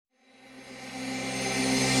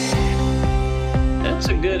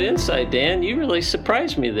That's a good insight, Dan. You really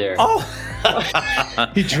surprised me there. Oh,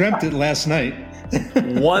 He dreamt it last night.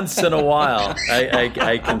 once in a while,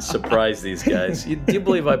 I can surprise these guys. Do you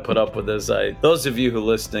believe I put up with this? Those of you who are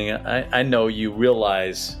listening, I know you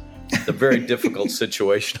realize the very difficult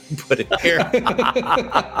situation I'm put in here.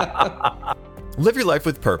 Live your life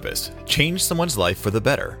with purpose, change someone's life for the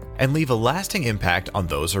better, and leave a lasting impact on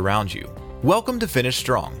those around you. Welcome to Finish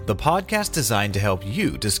Strong, the podcast designed to help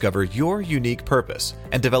you discover your unique purpose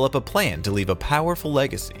and develop a plan to leave a powerful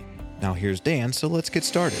legacy. Now here's Dan, so let's get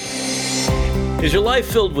started. Is your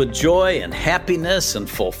life filled with joy and happiness and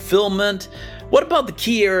fulfillment? What about the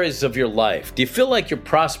key areas of your life? Do you feel like you're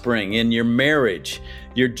prospering in your marriage,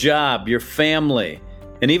 your job, your family,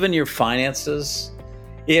 and even your finances?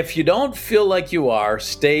 If you don't feel like you are,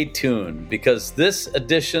 stay tuned, because this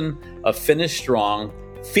edition of Finish Strong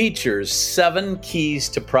features 7 keys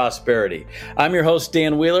to prosperity. I'm your host,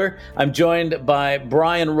 Dan Wheeler. I'm joined by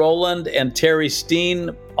Brian Rowland and Terry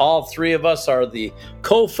Steen. All three of us are the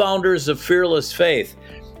co-founders of Fearless Faith.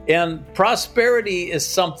 And prosperity is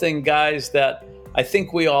something, guys, that I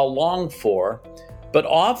think we all long for, but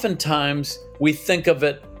oftentimes we think of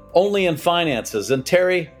it only in finances. And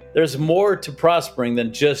Terry, there's more to prospering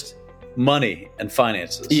than just money and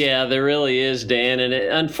finances. Yeah, there really is, Dan. And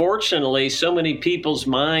unfortunately, so many people's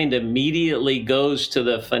mind immediately goes to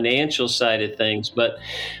the financial side of things. But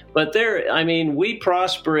we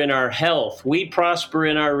prosper in our health. We prosper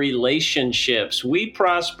in our relationships. We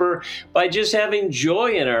prosper by just having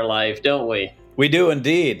joy in our life, don't we? We do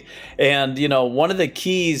indeed. And, one of the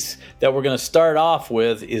keys that we're going to start off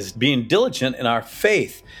with is being diligent in our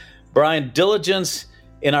faith. Brian, diligence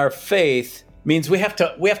in our faith means we have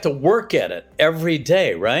to work at it every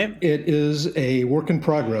day, right? It is a work in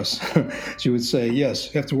progress, as you would say. Yes,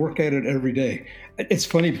 you have to work at it every day. It's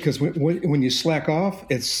funny because when you slack off,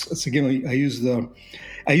 it's again, I used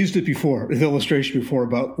it before, the illustration before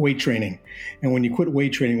about weight training. And when you quit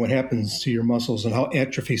weight training, what happens to your muscles and how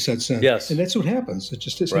atrophy sets in. Yes. And that's what happens. It's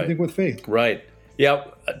just the same thing with faith. Right. Yeah.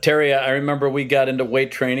 Terry, I remember we got into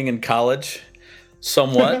weight training in college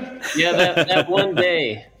somewhat. Yeah, that one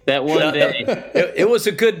day. That one day. It was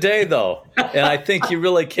a good day, though. And I think you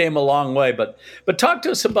really came a long way. But talk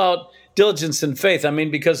to us about diligence in faith. I mean,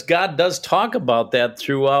 because God does talk about that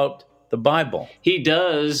throughout the Bible. He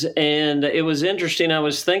does. And it was interesting. I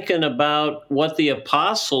was thinking about what the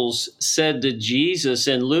apostles said to Jesus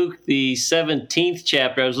in Luke, the 17th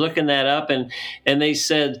chapter. I was looking that up, and they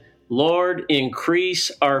said, "Lord, increase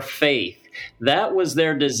our faith." That was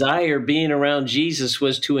their desire being around Jesus,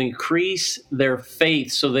 was to increase their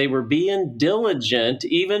faith. So they were being diligent,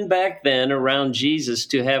 even back then, around Jesus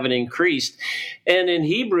to have it increased. And in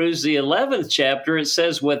Hebrews, the 11th chapter, it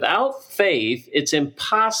says, without faith, it's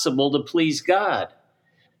impossible to please God.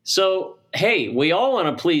 So, hey, we all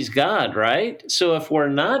want to please God, right? So if we're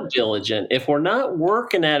not diligent, if we're not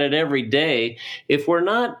working at it every day, if we're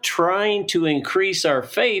not trying to increase our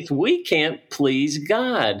faith, we can't please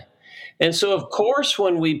God. And so, of course,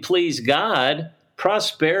 when we please God,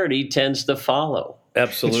 prosperity tends to follow.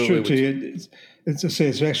 Absolutely.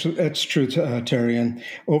 That's true, Terry. And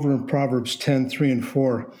over in Proverbs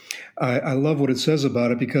 10:3-4, I love what it says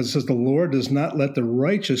about it, because it says, the Lord does not let the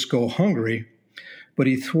righteous go hungry, but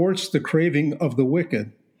he thwarts the craving of the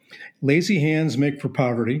wicked. Lazy hands make for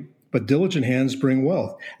poverty, but diligent hands bring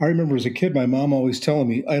wealth. I remember as a kid, my mom always telling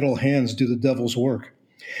me, idle hands do the devil's work.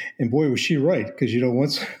 And boy, was she right, because,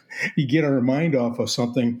 once you get our mind off of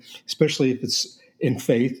something, especially if it's in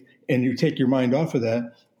faith, and you take your mind off of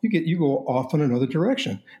that, you go off in another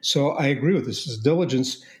direction. So I agree with this. This is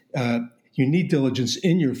diligence. You need diligence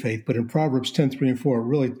in your faith, but in Proverbs 10:3-4, it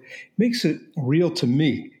really makes it real to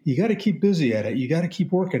me. You got to keep busy at it. You got to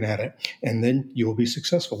keep working at it, and then you will be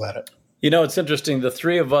successful at it. It's interesting. The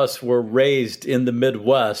three of us were raised in the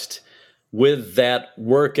Midwest with that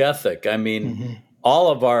work ethic. I mean,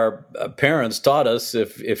 all of our parents taught us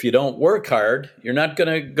if you don't work hard, you're not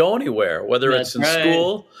going to go anywhere, whether it's in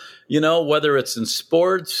school, whether it's in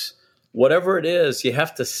sports, whatever it is, you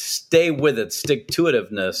have to stay with it,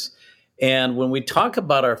 stick-to-itiveness. And when we talk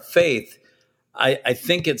about our faith, I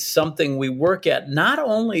think it's something we work at not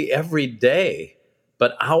only every day,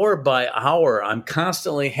 but hour by hour. I'm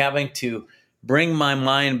constantly having to bring my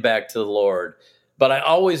mind back to the Lord. But I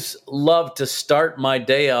always love to start my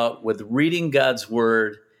day out with reading God's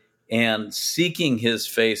word and seeking his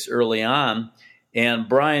face early on. And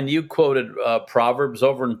Brian, you quoted Proverbs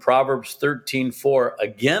over in Proverbs 13:4.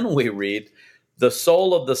 Again, we read, the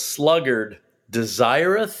soul of the sluggard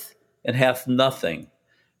desireth and hath nothing,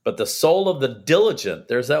 but the soul of the diligent,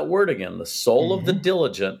 there's that word again, the soul of the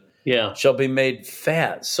diligent shall be made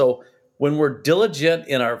fat. So when we're diligent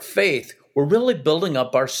in our faith, we're really building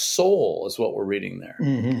up our soul, is what we're reading there.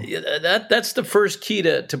 That's the first key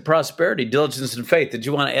to prosperity, diligence and faith. Did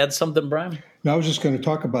you want to add something, Brian? Now, I was just going to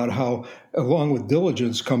talk about how, along with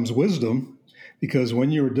diligence comes wisdom, because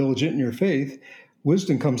when you're diligent in your faith,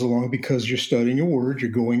 wisdom comes along because you're studying your word,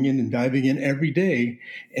 you're going in and diving in every day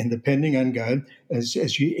and depending on God as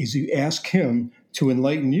you ask him to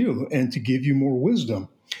enlighten you and to give you more wisdom.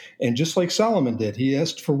 And just like Solomon did, he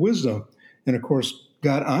asked for wisdom. And of course,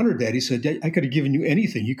 God honored that. He said, I could have given you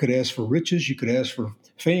anything. You could ask for riches, you could ask for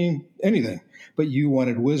fame, anything, but you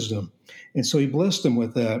wanted wisdom. And so he blessed him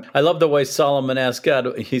with that. I love the way Solomon asked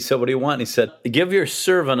God. He said, what do you want? He said, give your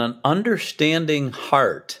servant an understanding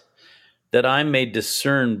heart that I may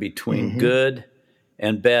discern between good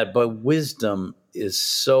and bad. But wisdom is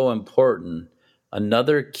so important.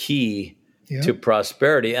 Another key to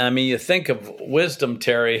prosperity. I mean, you think of wisdom,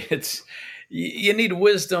 Terry, you need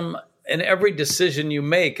wisdom in every decision you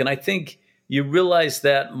make. And I think you realize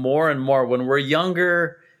that more and more. When we're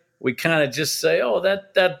younger, we kind of just say, oh,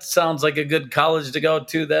 that sounds like a good college to go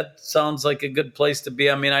to. That sounds like a good place to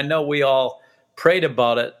be. I mean, I know we all prayed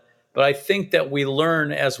about it, but I think that we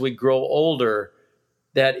learn as we grow older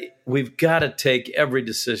that we've got to take every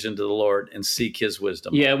decision to the Lord and seek his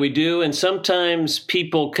wisdom. Yeah, we do. And sometimes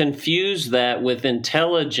people confuse that with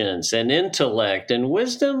intelligence and intellect. And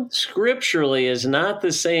wisdom scripturally is not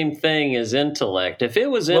the same thing as intellect. If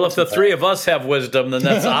it was if the three of us have wisdom, then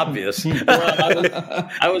that's obvious. Well,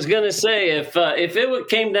 I was going to say, if it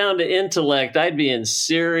came down to intellect, I'd be in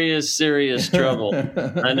serious trouble.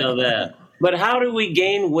 I know that. But how do we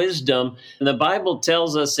gain wisdom? And the Bible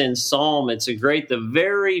tells us in Psalm, the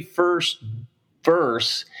very first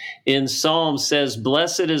verse in Psalm says,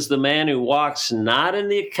 blessed is the man who walks not in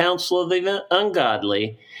the counsel of the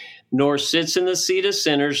ungodly, nor sits in the seat of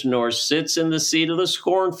sinners, nor sits in the seat of the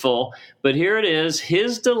scornful. But here it is,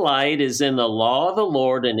 his delight is in the law of the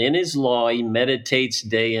Lord, and in his law he meditates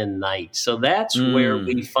day and night. So that's where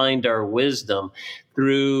we find our wisdom,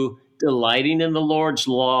 through delighting in the Lord's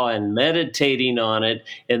law and meditating on it.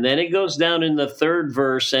 And then it goes down in the third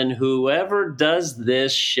verse, and whoever does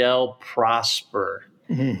this shall prosper.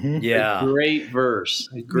 Yeah. A great verse.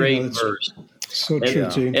 A great verse. So true,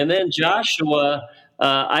 too. And then Joshua,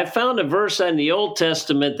 I found a verse in the Old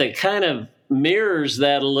Testament that kind of mirrors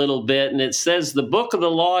that a little bit. And it says, the book of the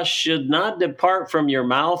law should not depart from your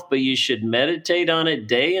mouth, but you should meditate on it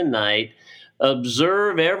day and night.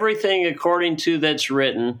 Observe everything according to that's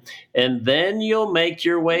written, and then you'll make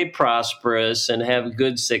your way prosperous and have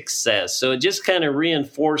good success. So it just kind of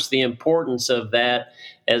reinforced the importance of that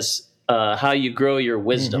as how you grow your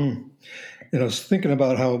wisdom. And I was thinking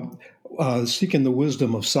about how seeking the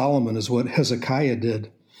wisdom of Solomon is what Hezekiah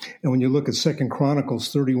did. And when you look at 2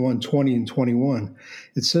 Chronicles 31, 20 and 21,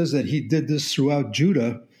 it says that he did this throughout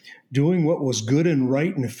Judah, doing what was good and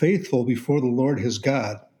right and faithful before the Lord his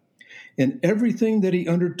God. In everything that he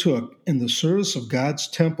undertook in the service of God's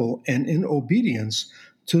temple and in obedience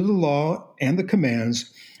to the law and the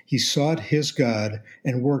commands, he sought his God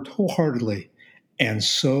and worked wholeheartedly. And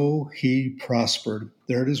so he prospered.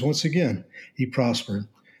 There it is once again. He prospered.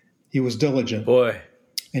 He was diligent. Boy.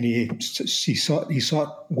 And he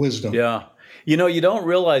sought wisdom. Yeah. You know, you don't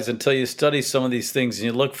realize until you study some of these things and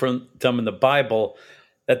you look for them in the Bible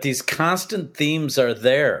that these constant themes are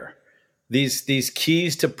there. These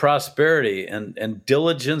keys to prosperity and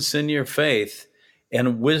diligence in your faith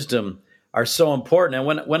and wisdom are so important.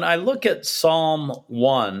 And when I look at Psalm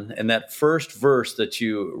 1 and that first verse that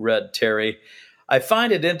you read, Terry, I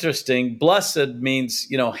find it interesting. Blessed means,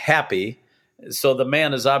 happy. So the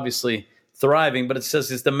man is obviously thriving, but it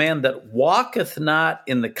says is the man that walketh not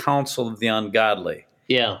in the counsel of the ungodly.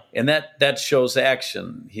 Yeah. And that shows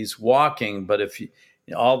action. He's walking, but if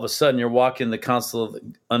all of a sudden you're walking the counsel of the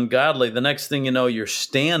ungodly, the next thing you know, you're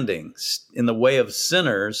standing in the way of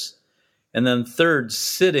sinners. And then third,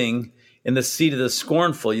 sitting in the seat of the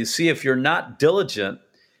scornful. You see, if you're not diligent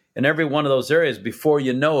in every one of those areas, before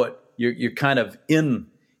you know it, you're kind of in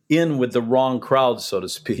with the wrong crowd, so to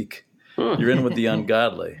speak. You're in with the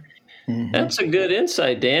ungodly. That's a good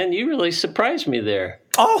insight, Dan. You really surprised me there.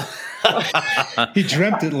 Oh, he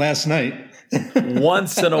dreamt it last night.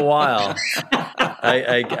 Once in a while,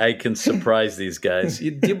 I can surprise these guys.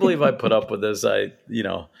 Do you believe I put up with this?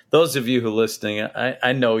 Those of you who are listening,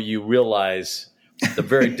 I know you realize the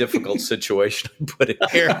very difficult situation I put in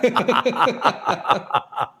here.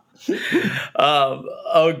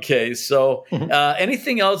 Okay, so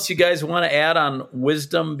anything else you guys want to add on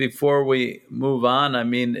wisdom before we move on? I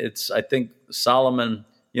mean, I think Solomon,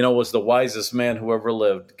 was the wisest man who ever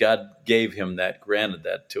lived. God gave him that, granted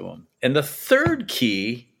that to him. And the third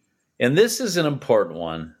key, And this is an important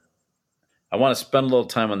one. I want to spend a little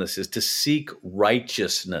time on this, is to seek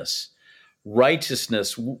righteousness.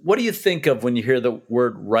 Righteousness. What do you think of when you hear the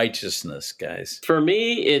word righteousness, guys? For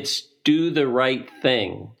me, it's do the right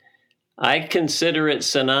thing. I consider it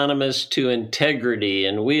synonymous to integrity,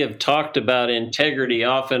 and we have talked about integrity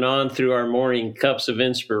off and on through our morning cups of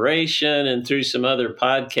inspiration and through some other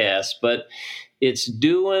podcasts, but it's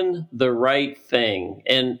doing the right thing.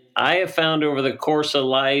 And I have found over the course of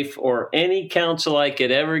life, or any counsel I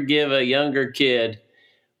could ever give a younger kid,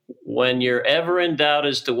 when you're ever in doubt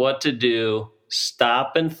as to what to do,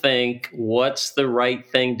 stop and think, what's the right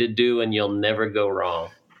thing to do, and you'll never go wrong.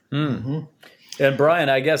 Mm-hmm. And Brian,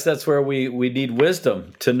 I guess that's where we need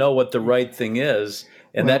wisdom to know what the right thing is.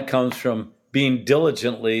 And that comes from being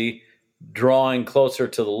diligently drawing closer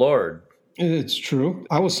to the Lord. It's true.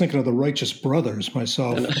 I was thinking of the Righteous Brothers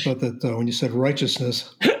myself. I thought that when you said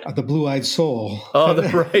righteousness, the blue-eyed soul. Oh, the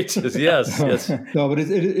righteous, yes. No, but it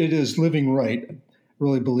is living right. I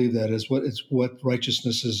really believe that is what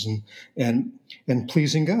righteousness is, and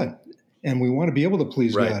pleasing God. And we want to be able to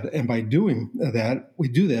please God. And by doing that, we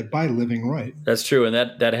do that by living right. That's true. And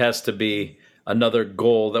that has to be another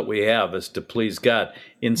goal that we have, is to please God.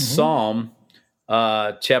 In Psalm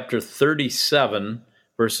chapter 37,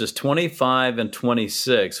 verses 25 and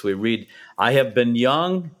 26, we read, I have been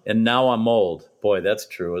young and now I'm old. Boy, that's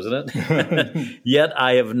true, isn't it? Yet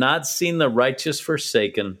I have not seen the righteous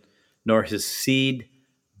forsaken, nor his seed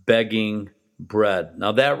begging bread.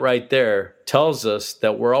 Now that right there tells us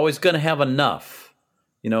that we're always going to have enough.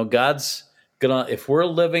 God's going to, if we're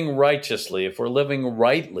living righteously, if we're living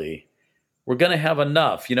rightly, we're going to have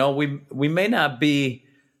enough. We may not be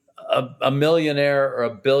a millionaire or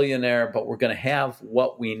a billionaire, but we're going to have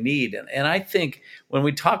what we need. And I think when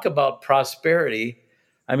we talk about prosperity,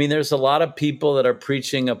 there's a lot of people that are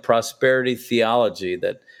preaching a prosperity theology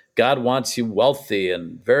that God wants you wealthy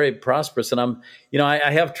and very prosperous. And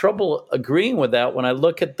I have trouble agreeing with that when I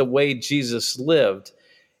look at the way Jesus lived,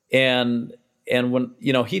 and when,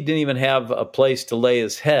 he didn't even have a place to lay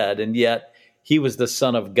his head, and yet he was the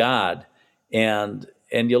Son of God. And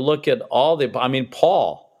you look at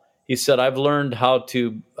Paul, he said, I've learned how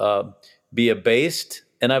to be abased,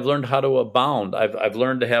 and I've learned how to abound. I've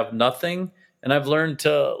learned to have nothing, and I've learned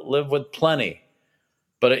to live with plenty.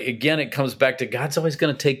 But again, it comes back to God's always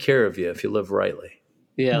going to take care of you if you live rightly.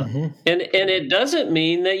 Yeah. And it doesn't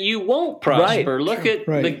mean that you won't prosper. Right. Look at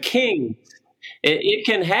the king. It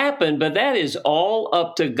can happen, but that is all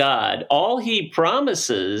up to God. All he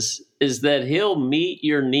promises is that he'll meet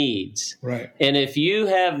your needs. Right. And if you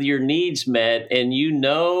have your needs met and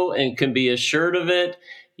and can be assured of it,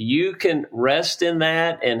 you can rest in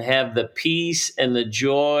that and have the peace and the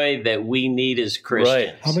joy that we need as Christians.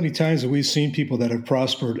 Right. How many times have we seen people that have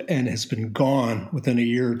prospered and has been gone within a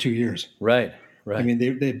year or 2 years? Right.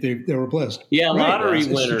 They were blessed. Yeah, lottery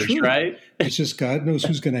winners, right? It's just God knows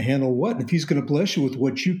who's going to handle what. And if he's going to bless you with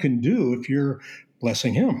what you can do, if you're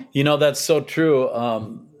blessing him. That's so true.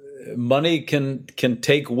 Money can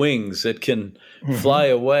take wings. It can fly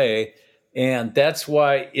away. And that's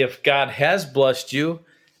why if God has blessed you,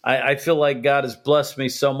 I feel like God has blessed me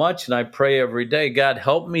so much, and I pray every day, God,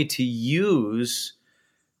 help me to use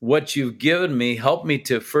what you've given me. Help me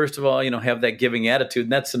to, first of all, have that giving attitude.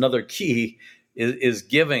 And that's another key is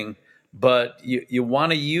giving. But you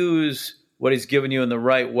want to use what he's given you in the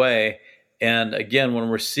right way. And again, when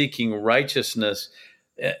we're seeking righteousness,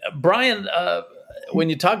 Brian, when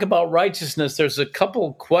you talk about righteousness, there's a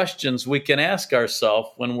couple questions we can ask ourselves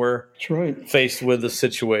when we're faced with a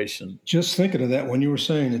situation. Just thinking of that when you were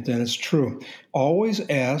saying it, then it's true. Always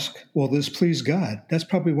ask, will this please God? That's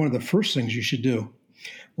probably one of the first things you should do.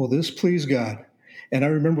 Will this please God? And I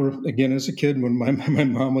remember, again, as a kid, when my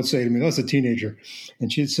mom would say to me, I was a teenager, and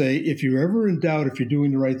she'd say, if you're ever in doubt if you're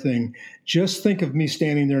doing the right thing, just think of me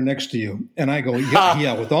standing there next to you. And I go,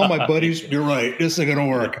 yeah, with all my buddies, you're right. This isn't going to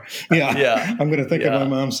work. Yeah. I'm going to think of my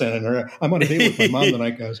mom standing there. I'm on a date with my mom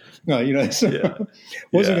tonight, guys.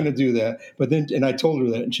 Wasn't going to do that. But then, and I told her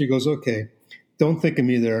that, and she goes, okay, don't think of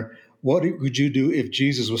me there. What would you do if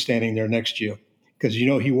Jesus was standing there next to you? Because,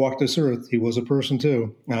 he walked this earth. He was a person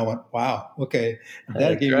too. And I went, wow, okay.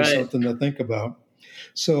 That gave me something to think about.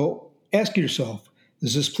 So ask yourself,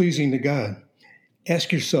 is this pleasing to God?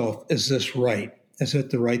 Ask yourself, is this right? Is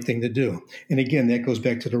it the right thing to do? And again, that goes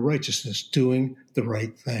back to the righteousness, doing the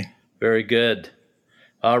right thing. Very good.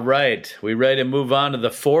 All right. We ready to move on to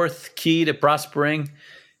the fourth key to prospering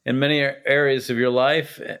in many areas of your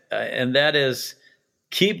life, and that is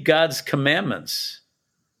keep God's commandments.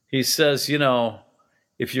 He says,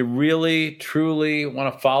 if you really, truly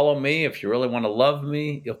want to follow me, if you really want to love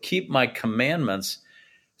me, you'll keep my commandments.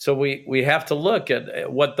 So we have to look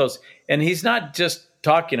at what those, and he's not just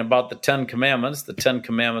talking about the 10 Commandments. The 10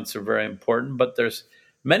 Commandments are very important, but there's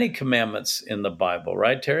many commandments in the Bible,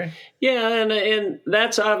 right, Terry? Yeah, and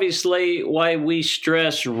that's obviously why we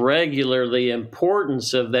stress regularly the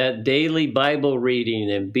importance of that daily Bible reading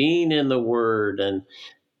and being in the Word and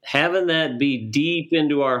having that be deep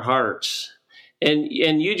into our hearts. And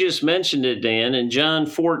you just mentioned it, Dan. In John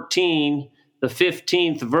 14, the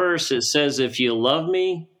 15th verse, it says, "If you love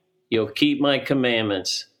me, you'll keep my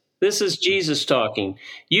commandments." This is Jesus talking.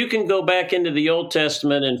 You can go back into the Old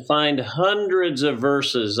Testament and find hundreds of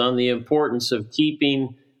verses on the importance of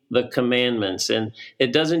keeping the commandments. And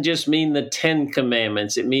it doesn't just mean the 10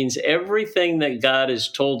 commandments. It means everything that God has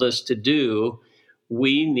told us to do,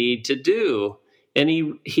 we need to do. And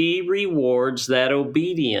he rewards that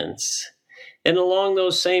obedience. And along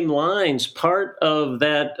those same lines, part of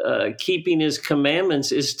that keeping his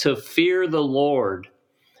commandments is to fear the Lord.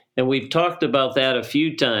 And we've talked about that a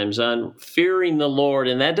few times on fearing the Lord.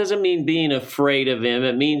 And that doesn't mean being afraid of him.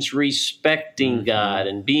 It means respecting God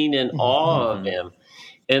and being in awe of him.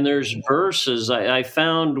 And there's verses. I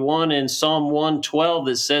found one in Psalm 112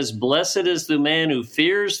 that says, "Blessed is the man who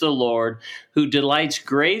fears the Lord, who delights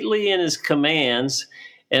greatly in his commands,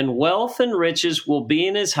 and wealth and riches will be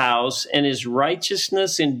in his house, and his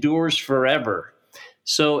righteousness endures forever."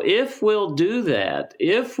 So if we'll do that,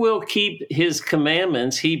 if we'll keep his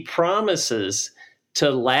commandments, he promises to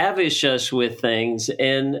lavish us with things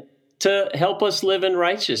and to help us live in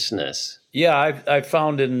righteousness. Yeah, I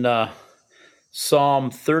found in Psalm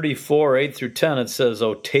 34, 8 through 10, it says,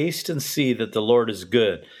 "O taste and see that the Lord is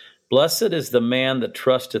good. Blessed is the man that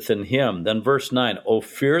trusteth in him." Then verse 9, "O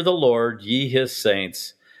fear the Lord, ye his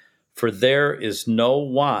saints, for there is no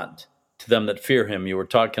want to them that fear him." You were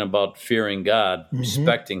talking about fearing God,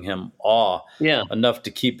 respecting him, awe, enough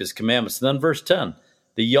to keep his commandments. And then verse 10,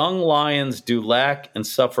 "The young lions do lack and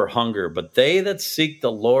suffer hunger, but they that seek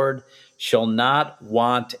the Lord shall not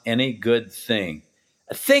want any good thing."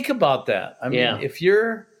 Think about that. I mean, if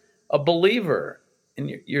you're a believer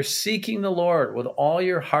and you're seeking the Lord with all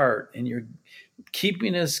your heart and you're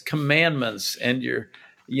keeping his commandments and you're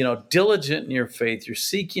diligent in your faith, you're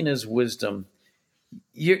seeking his wisdom,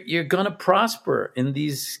 you're going to prosper in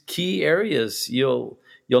these key areas. You'll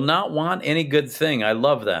not want any good thing. I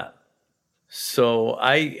love that. So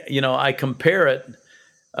I compare it,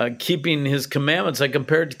 keeping his commandments, I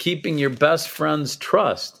compare it to keeping your best friend's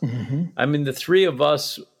trust. I mean, the three of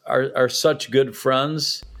us are such good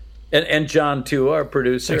friends. And John, too, our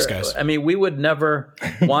producer. Thanks, guys. I mean, we would never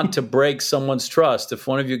want to break someone's trust. If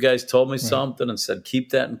one of you guys told me something and said,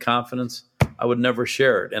 keep that in confidence, I would never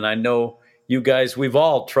share it. And I know you guys, we've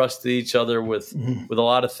all trusted each other with a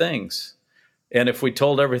lot of things. And if we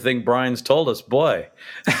told everything Brian's told us, boy.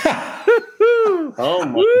 Oh,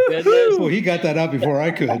 my goodness. Well, he got that out before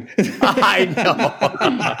I could. I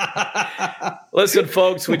know. Listen,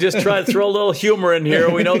 folks, we just try to throw a little humor in here.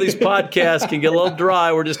 We know these podcasts can get a little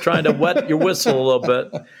dry. We're just trying to wet your whistle a little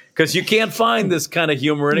bit because you can't find this kind of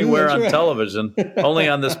humor anywhere on television, only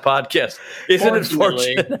on this podcast. Isn't it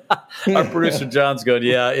fortunate? Our producer, John's going,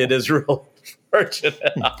 yeah, it is real fortunate.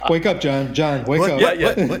 Wake up, John. John, wake up.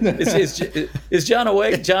 Yeah. Is John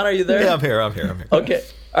awake? John, are you there? Yeah, I'm here. Okay.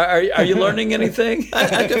 Are you learning anything?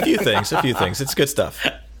 A few things. It's good stuff.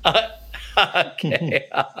 Okay.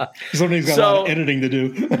 Somebody's got a lot of editing to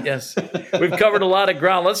do. Yes. We've covered a lot of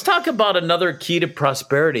ground. Let's talk about another key to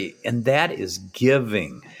prosperity, and that is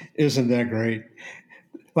giving. Isn't that great?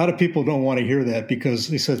 A lot of people don't want to hear that because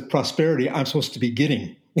they said prosperity, I'm supposed to be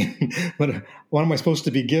getting. But what am I supposed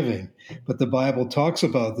to be giving? But the Bible talks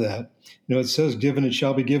about that. It says, given it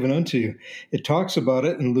shall be given unto you. It talks about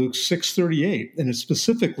it in Luke 6:38, and it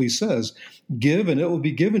specifically says, give and it will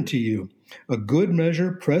be given to you. A good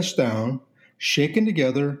measure pressed down, shaken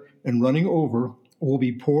together, and running over will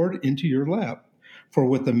be poured into your lap. For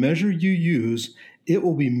with the measure you use, it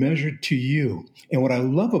will be measured to you. And what I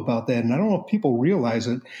love about that, and I don't know if people realize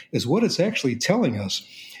it, is what it's actually telling us.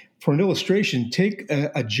 For an illustration, take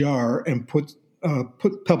a jar and put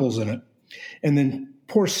pebbles in it, and then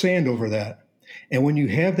pour sand over that. And when you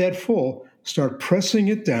have that full, start pressing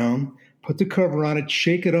it down, put the cover on it,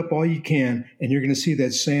 shake it up all you can, and you're going to see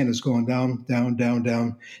that sand is going down, down, down,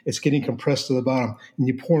 down. It's getting compressed to the bottom. And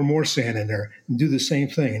you pour more sand in there and do the same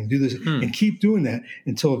thing and do this and keep doing that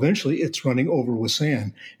until eventually it's running over with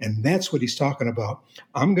sand. And that's what he's talking about.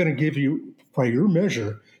 I'm going to give you, by your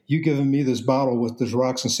measure, you giving me this bottle with these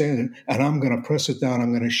rocks and sand in it, and I'm going to press it down,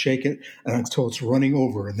 I'm going to shake it until it's running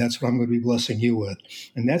over, and that's what I'm going to be blessing you with.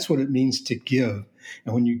 And that's what it means to give.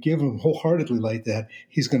 And when you give him wholeheartedly like that,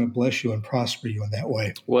 he's going to bless you and prosper you in that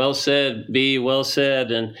way. Well said, B. Well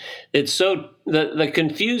said. And it's so the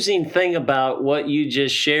confusing thing about what you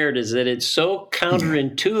just shared is that it's so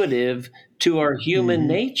counterintuitive to our human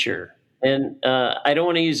nature. And I don't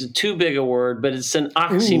want to use too big a word, but it's an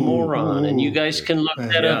oxymoron. And you guys can look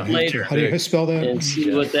that up later. How do you spell that? And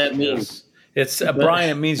see what that means. It's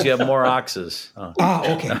Brian. It means you have more oxes.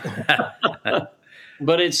 Oh. Okay.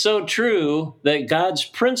 But it's so true that God's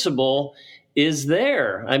principle is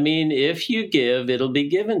there. I mean, if you give, it'll be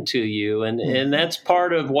given to you. And that's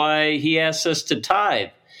part of why he asks us to tithe.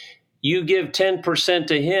 You give 10%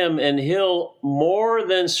 to him, and he'll more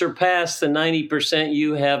than surpass the 90%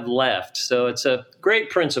 you have left. So it's a great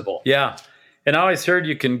principle. Yeah. And I always heard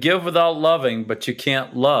you can give without loving, but you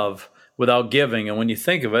can't love without giving. And when you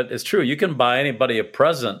think of it, it's true. You can buy anybody a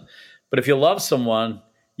present, but if you love someone,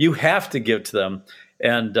 you have to give to them.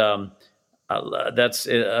 And that's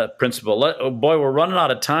a principle. Boy, we're running out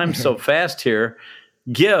of time so fast here.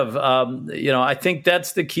 Give. I think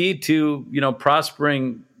that's the key to,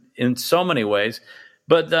 prospering in so many ways.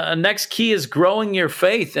 But the next key is growing your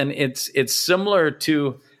faith. And it's similar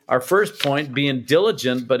to our first point, being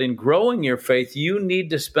diligent. But in growing your faith, you need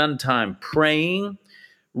to spend time praying,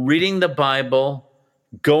 reading the Bible,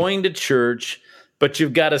 going to church, but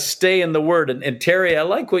you've got to stay in the Word. And Terry, I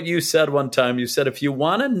like what you said one time. You said, if you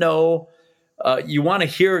want to know, you want to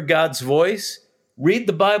hear God's voice, read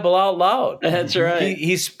the Bible out loud. That's right.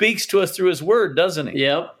 He speaks to us through his Word, doesn't he?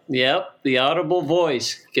 Yep. The audible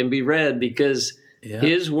voice can be read because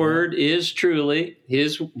his Word is truly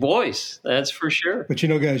his voice. That's for sure. But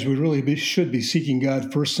guys, we really should be seeking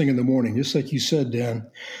God first thing in the morning, just like you said, Dan,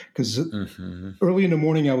 because early in the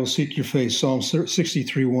morning I will seek your face, Psalm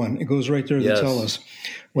 63:1. It goes right there to tell us.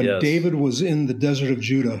 When David was in the desert of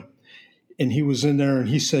Judah, and he was in there, and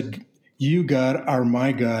he said, you, God, are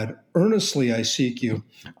my God. Earnestly I seek you.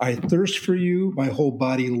 I thirst for you. My whole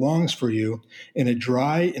body longs for you in a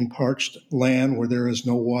dry and parched land where there is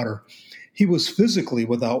no water. He was physically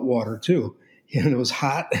without water too. And it was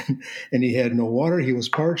hot and he had no water. He was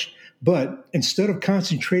parched. But instead of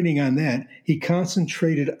concentrating on that, he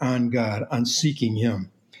concentrated on God, on seeking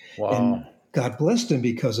him. Wow. And God blessed him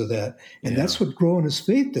because of that. And that's what growing his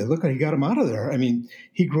faith did. Look how he got him out of there. I mean,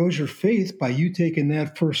 he grows your faith by you taking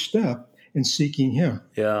that first step and seeking him.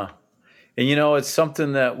 Yeah. And, it's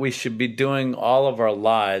something that we should be doing all of our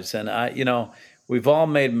lives. And, we've all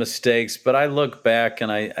made mistakes, but I look back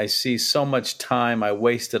and I see so much time I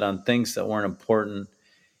wasted on things that weren't important.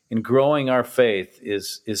 And growing our faith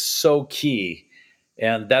is so key.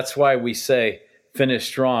 And that's why we say finish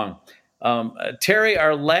strong. Terry,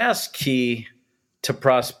 our last key to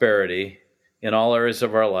prosperity in all areas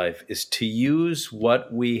of our life is to use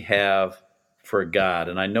what we have for God.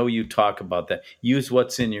 And I know you talk about that. Use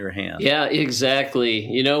what's in your hand. Yeah,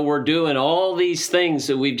 exactly. We're doing all these things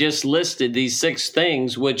that we've just listed, these 6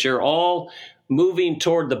 things, which are all moving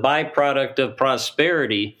toward the byproduct of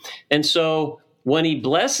prosperity. And so when he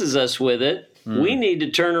blesses us with it, we need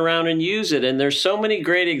to turn around and use it. And there's so many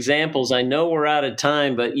great examples. I know we're out of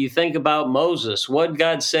time, but you think about Moses. What'd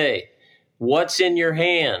God say? What's in your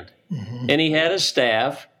hand? And he had a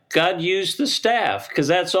staff. God used the staff because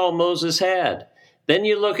that's all Moses had. Then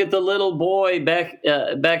you look at the little boy back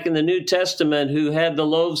in the New Testament who had the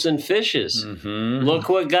loaves and fishes. Look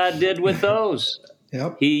what God did with those.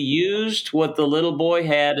 Yep. He used what the little boy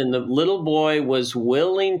had, and the little boy was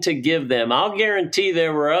willing to give them. I'll guarantee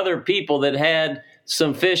there were other people that had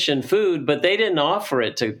some fish and food, but they didn't offer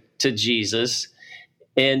it to Jesus.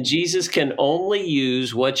 And Jesus can only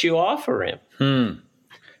use what you offer him.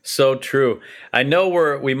 So true. I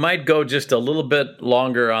know we might go just a little bit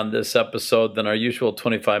longer on this episode than our usual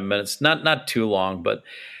 25 minutes. Not too long, but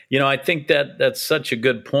I think that's such a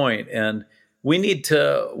good point. And we need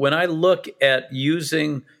to, when I look at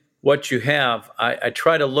using what you have, I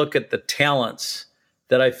try to look at the talents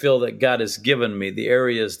that I feel that God has given me, the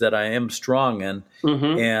areas that I am strong in.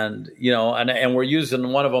 And, and we're using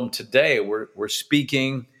one of them today. We're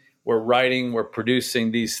speaking, we're writing, we're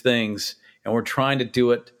producing these things, and we're trying to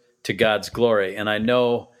do it to God's glory. And I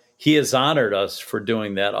know he has honored us for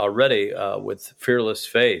doing that already with fearless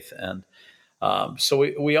faith. And so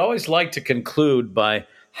we always like to conclude by,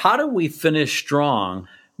 how do we finish strong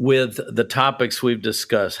with the topics we've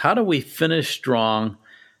discussed? How do we finish strong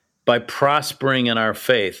by prospering in our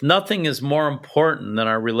faith? Nothing is more important than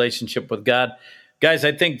our relationship with God. Guys,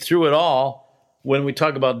 I think through it all, when we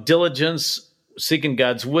talk about diligence, seeking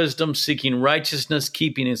God's wisdom, seeking righteousness,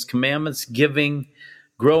 keeping his commandments, giving,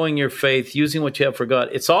 growing your faith, using what you have for God.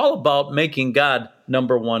 It's all about making God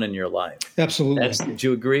number one in your life. Absolutely. Would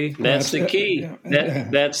you agree? That's the key.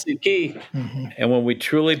 That's the key. Mm-hmm. And when we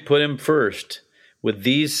truly put him first with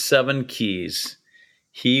these 7 keys,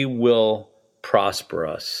 he will prosper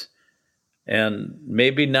us. And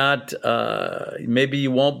maybe not, maybe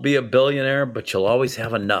you won't be a billionaire, but you'll always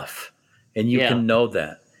have enough. And you can know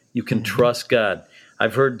that. You can trust God.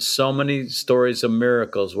 I've heard so many stories of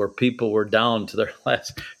miracles where people were down to their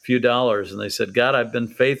last few dollars and they said, God, I've been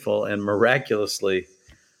faithful, and miraculously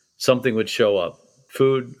something would show up,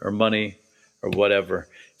 food or money or whatever.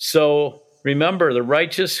 So remember, the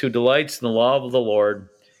righteous who delights in the law of the Lord,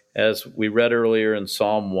 as we read earlier in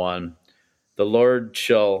Psalm 1, the Lord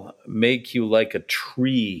shall make you like a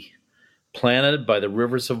tree planted by the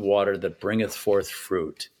rivers of water that bringeth forth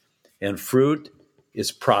fruit. And fruit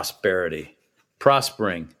is prosperity.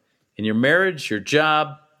 Prospering in your marriage, your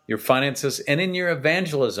job, your finances, and in your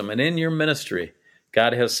evangelism and in your ministry.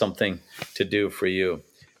 God has something to do for you.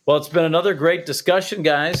 Well, it's been another great discussion,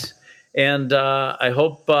 guys. And I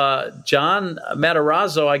hope, John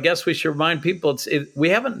Matarazzo, I guess we should remind people, we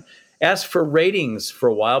haven't asked for ratings for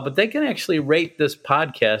a while, but they can actually rate this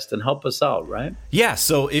podcast and help us out, right? Yeah,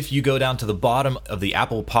 so if you go down to the bottom of the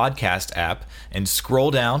Apple Podcast app and scroll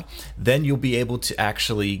down, then you'll be able to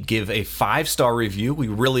actually give a 5-star review. We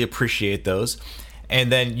really appreciate those.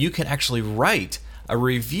 And then you can actually write a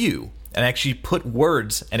review and actually put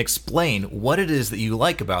words and explain what it is that you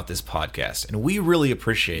like about this podcast. And we really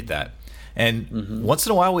appreciate that. And once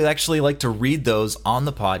in a while, we actually like to read those on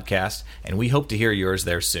the podcast, and we hope to hear yours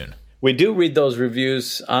there soon. We do read those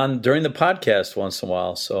reviews during the podcast once in a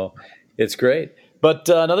while, so it's great. But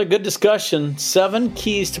another good discussion, 7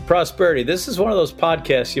 keys to prosperity. This is one of those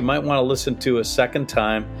podcasts you might want to listen to a second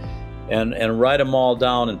time and write them all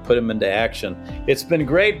down and put them into action. It's been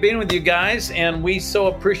great being with you guys, and we so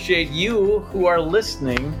appreciate you who are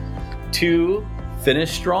listening to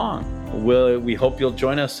Finish Strong. We hope you'll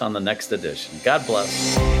join us on the next edition. God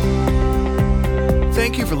bless.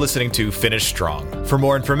 Thank you for listening to Finish Strong. For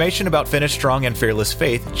more information about Finish Strong and Fearless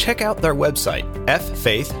Faith, check out their website,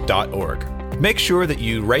 ffaith.org. Make sure that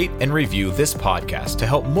you rate and review this podcast to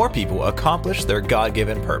help more people accomplish their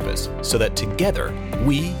God-given purpose so that together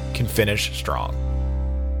we can finish strong.